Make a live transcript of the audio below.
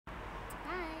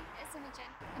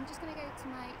Imogen. I'm just going to go to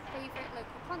my favourite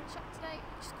local plant shop today,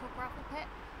 which is called Gravel Pit,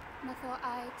 and I thought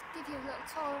I'd give you a little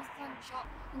tour of the plant shop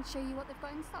and show you what they've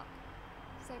got in stock.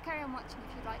 So carry on watching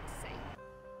if you'd like to see.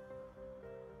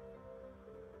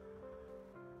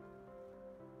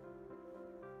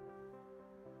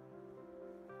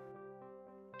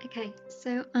 Okay,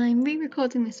 so I'm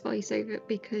re-recording this voiceover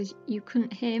because you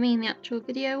couldn't hear me in the actual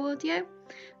video audio,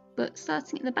 but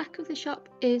starting at the back of the shop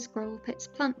is Gravel Pit's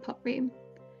plant pot room.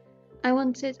 I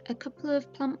wanted a couple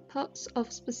of plant pots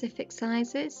of specific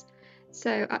sizes,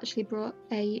 so I actually brought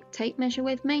a tape measure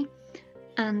with me,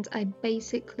 and I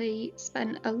basically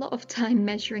spent a lot of time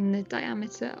measuring the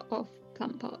diameter of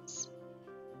plant pots.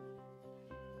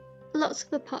 Lots of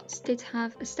the pots did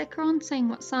have a sticker on saying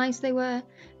what size they were,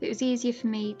 but it was easier for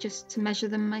me just to measure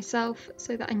them myself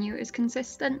so that I knew it was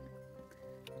consistent.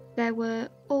 There were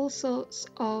all sorts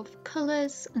of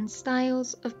colours and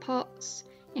styles of pots,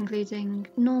 including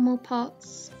normal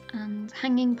pots and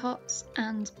hanging pots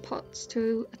and pots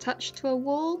to attach to a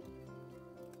wall.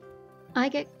 I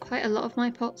get quite a lot of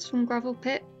my pots from Gravel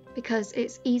Pit because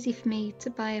it's easy for me to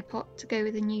buy a pot to go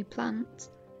with a new plant,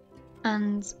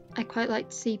 and I quite like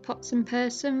to see pots in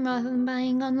person rather than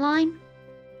buying online.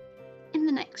 In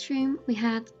the next room we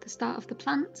had the start of the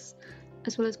plants,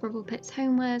 as well as Gravel Pit's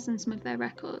homewares and some of their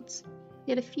records.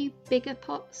 We had a few bigger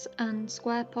pots and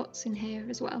square pots in here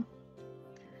as well.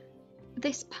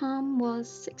 This palm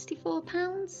was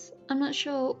 £64. I'm not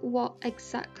sure what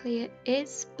exactly it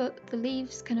is, but the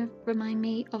leaves kind of remind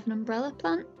me of an umbrella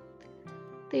plant.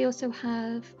 They also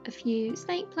have a few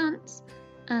snake plants,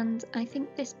 and I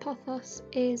think this pothos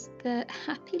is the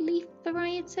happy leaf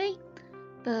variety,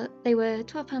 but they were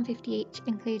 £12.50 each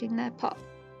including their pot.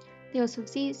 They also have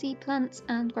ZZ plants,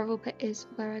 and Gravel Pit is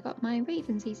where I got my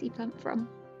Raven ZZ plant from.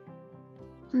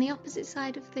 On the opposite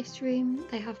side of this room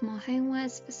they have more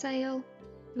homewares for sale.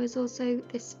 There was also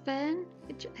this fern,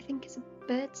 which I think is a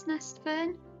bird's nest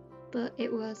fern, but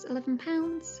it was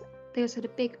 £11. They also had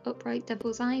a big upright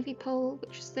devil's ivy pole,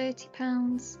 which was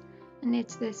 £30, and near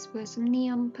to this were some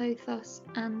neon pothos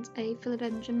and a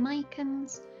philodendron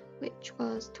micans, which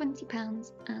was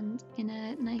 £20 and in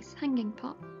a nice hanging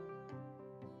pot.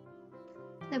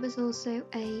 There was also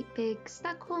a big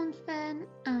staghorn fern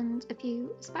and a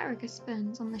few asparagus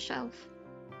ferns on the shelf.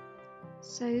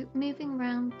 So moving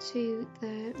round to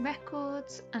the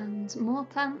records and more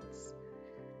plants.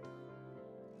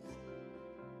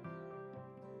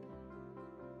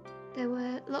 There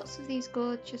were lots of these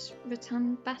gorgeous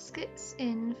rattan baskets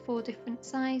in 4 different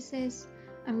sizes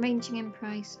and ranging in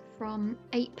price from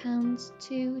 £8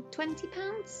 to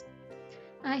 £20.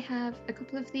 I have a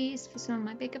couple of these for some of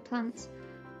my bigger plants,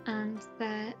 and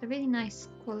they're a really nice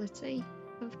quality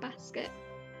of basket.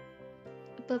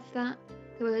 Above that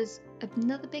there was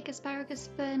another big asparagus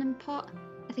fern and pot,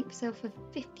 I think for sale for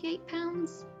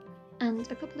 £58,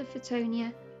 and a couple of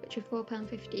Fittonia which were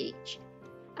 £4.50 each.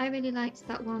 I really liked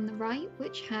that one on the right,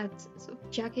 which had sort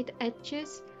of jagged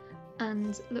edges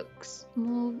and looks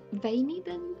more veiny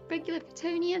than regular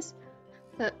Fittonias,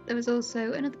 but there was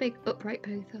also another big upright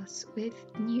pothos with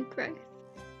new growth.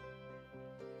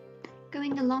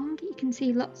 Going along you can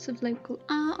see lots of local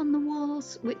art on the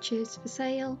walls, which is for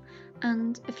sale,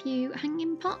 and a few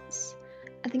hanging pots.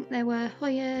 I think there were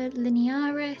Hoya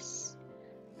linearis,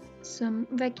 some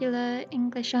regular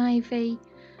English ivy,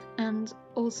 and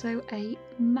also a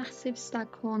massive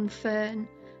staghorn fern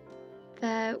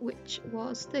there, which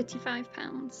was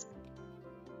 £35.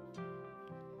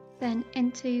 Then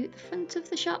into the front of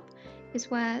the shop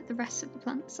is where the rest of the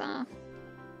plants are.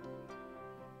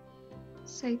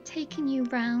 So taking you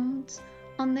round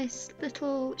on this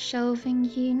little shelving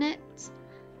unit,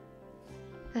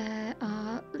 there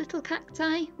are little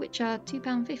cacti which are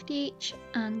 £2.50 each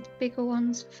and bigger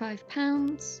ones for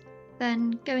 £5.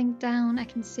 Then going down I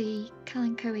can see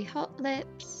Kalanchoe hot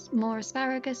lips, more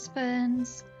asparagus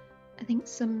ferns, I think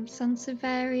some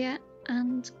Sansevieria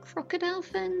and crocodile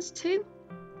ferns too.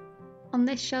 On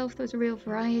this shelf there was a real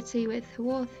variety with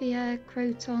Haworthia,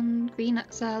 Croton, Green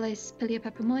Oxalis,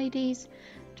 Pileopepomoides,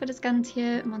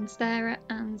 Tradescantia, Monstera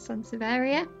and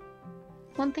Sansevieria.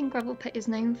 One thing Gravel Pit is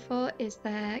known for is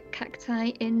their cacti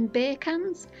in beer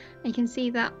cans, and you can see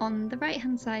that on the right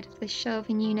hand side of this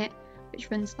shelving unit, which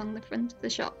runs along the front of the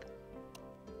shop.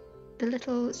 The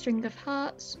little string of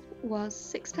hearts was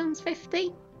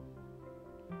 £6.50,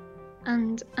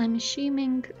 and I'm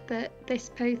assuming that this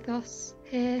pothos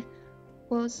here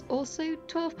was also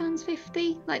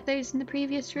 £12.50 like those in the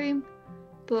previous room,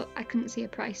 but I couldn't see a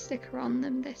price sticker on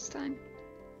them this time.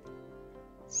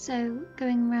 So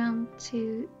going round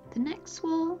to the next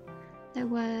wall, there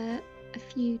were a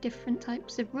few different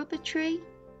types of rubber tree,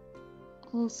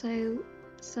 Also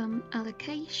some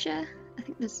alocasia, I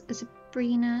think there's a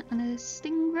sabrina and a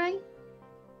stingray.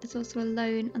 There's also a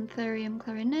lone anthurium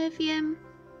clarinervium,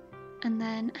 and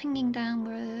then hanging down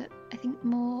were I think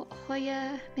more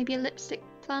Hoya, maybe a lipstick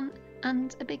plant,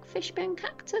 and a big fishbone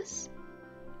cactus.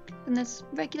 And there's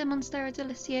regular Monstera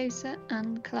deliciosa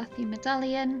and Calathea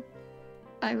medallion.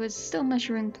 I was still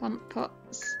measuring plant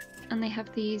pots, and they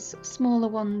have these smaller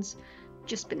ones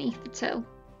just beneath the till.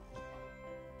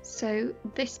 So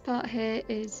this part here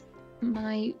is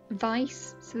my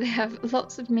vice, so they have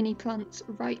lots of mini plants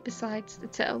right besides the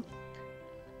till.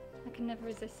 I can never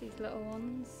resist these little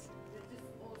ones.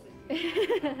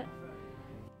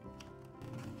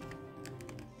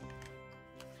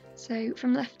 So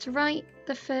from left to right,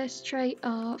 the first tray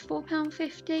are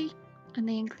 £4.50, and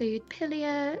they include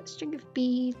pilia, string of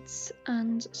beads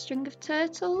and string of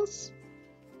turtles.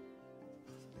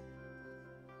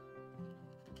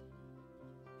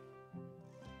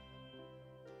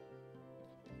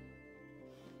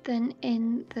 Then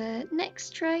in the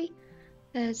next tray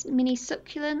there's mini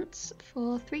succulents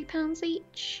for £3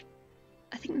 each.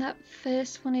 I think that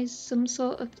first one is some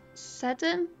sort of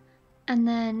sedum, and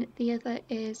then the other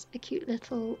is a cute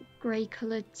little grey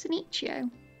coloured Senecio.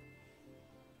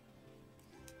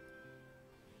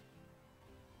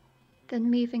 Then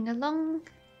moving along,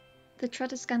 the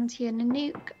Tradescantia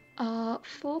Nanook are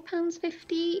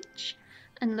 £4.50 each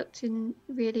and looked in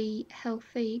really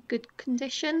healthy, good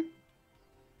condition.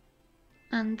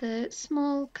 And the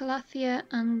small Calathea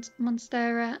and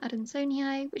Monstera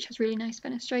adansonii, which has really nice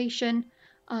fenestration,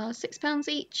 are £6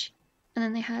 each. And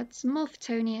then they had some more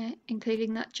Fittonia,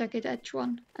 including that jagged edge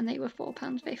one, and they were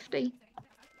 £4.50.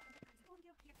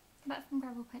 I'm back from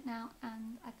Gravel Pit now,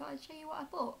 and I thought I'd show you what I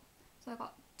bought. So I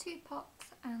got 2 pots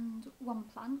and 1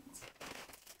 plant.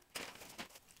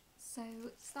 So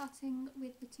starting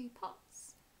with the 2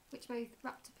 pots, which both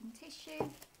wrapped up in tissue.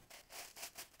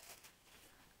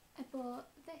 I bought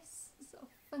this sort of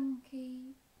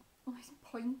funky, almost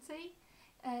pointy,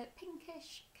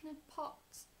 pinkish kind of pot.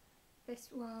 This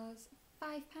was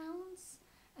 £5,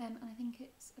 and I think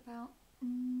it's about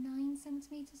 9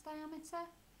 centimetres diameter,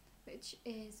 which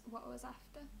is what I was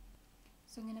after.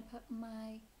 So I'm going to put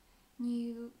my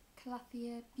new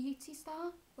Calathea Beauty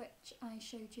Star, which I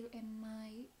showed you in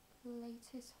my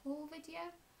latest haul video.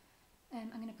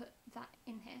 I'm going to put that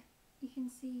in here. You can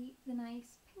see the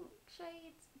nice pink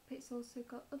shades, but it's also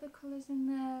got other colours in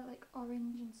there, like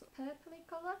orange and sort of purpley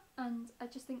colour, and I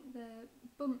just think the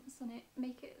bumps on it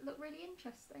make it look really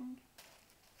interesting.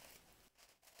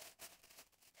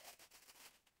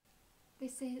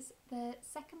 This is the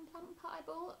second plant pot I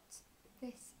bought.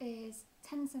 This is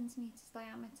 10 centimetres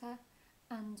diameter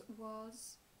and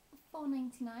was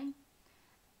 £4.99.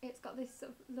 It's got this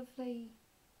sort of lovely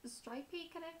stripy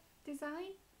kind of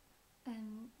design.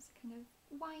 It's kind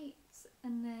of white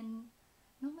and then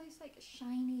an almost like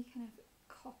shiny kind of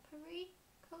coppery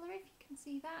colour, if you can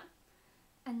see that.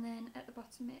 And then at the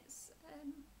bottom it's,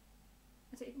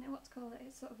 I don't even know what to call it,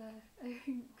 it's sort of a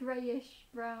greyish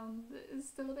brown that is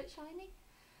still a bit shiny.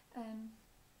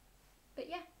 But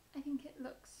yeah, I think it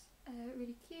looks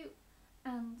really cute,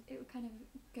 and it would kind of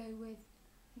go with,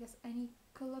 I guess, any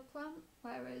colour plant,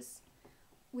 whereas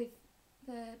with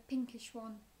the pinkish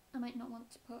one I might not want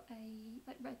to put a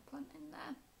like red plant in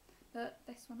there, but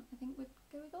this one I think would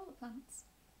go with all the plants.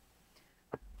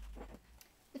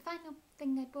 The final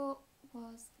thing I bought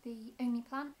was the only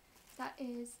plant. That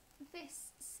is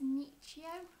this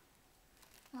Senecio.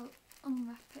 I'll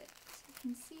unwrap it so you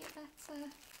can see it better.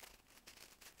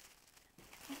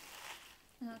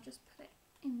 And I'll just put it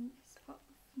in this pot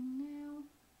for now.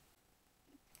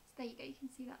 So there you go, you can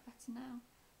see that better now.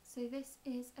 So this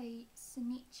is a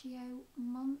Senecio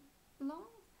Mont Blanc,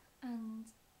 and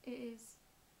it is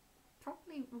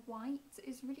probably white.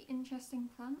 It's a really interesting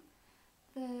plant.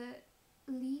 The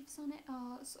leaves on it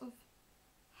are sort of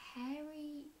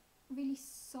hairy, really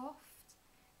soft.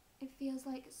 It feels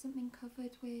like something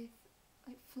covered with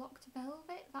like flocked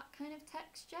velvet, that kind of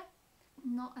texture.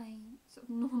 Not a sort of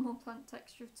normal plant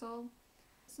texture at all.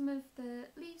 Some of the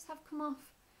leaves have come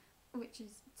off, which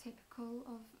is typical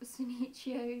of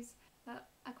Senecios, but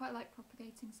I quite like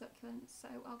propagating succulents, so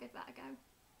I'll give that a go.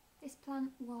 This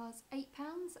plant was £8,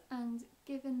 and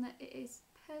given that it is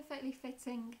perfectly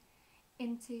fitting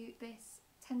into this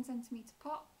 10cm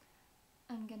pot,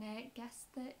 I'm gonna guess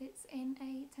that it's in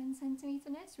a 10cm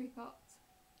nursery pot.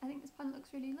 I think this plant looks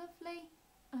really lovely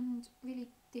and really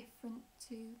different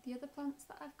to the other plants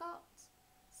that I've got,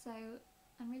 so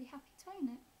I'm really happy to own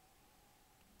it.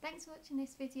 Thanks for watching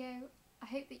this video. I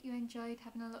hope that you enjoyed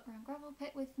having a look around Gravel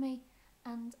Pit with me,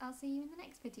 and I'll see you in the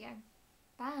next video.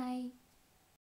 Bye!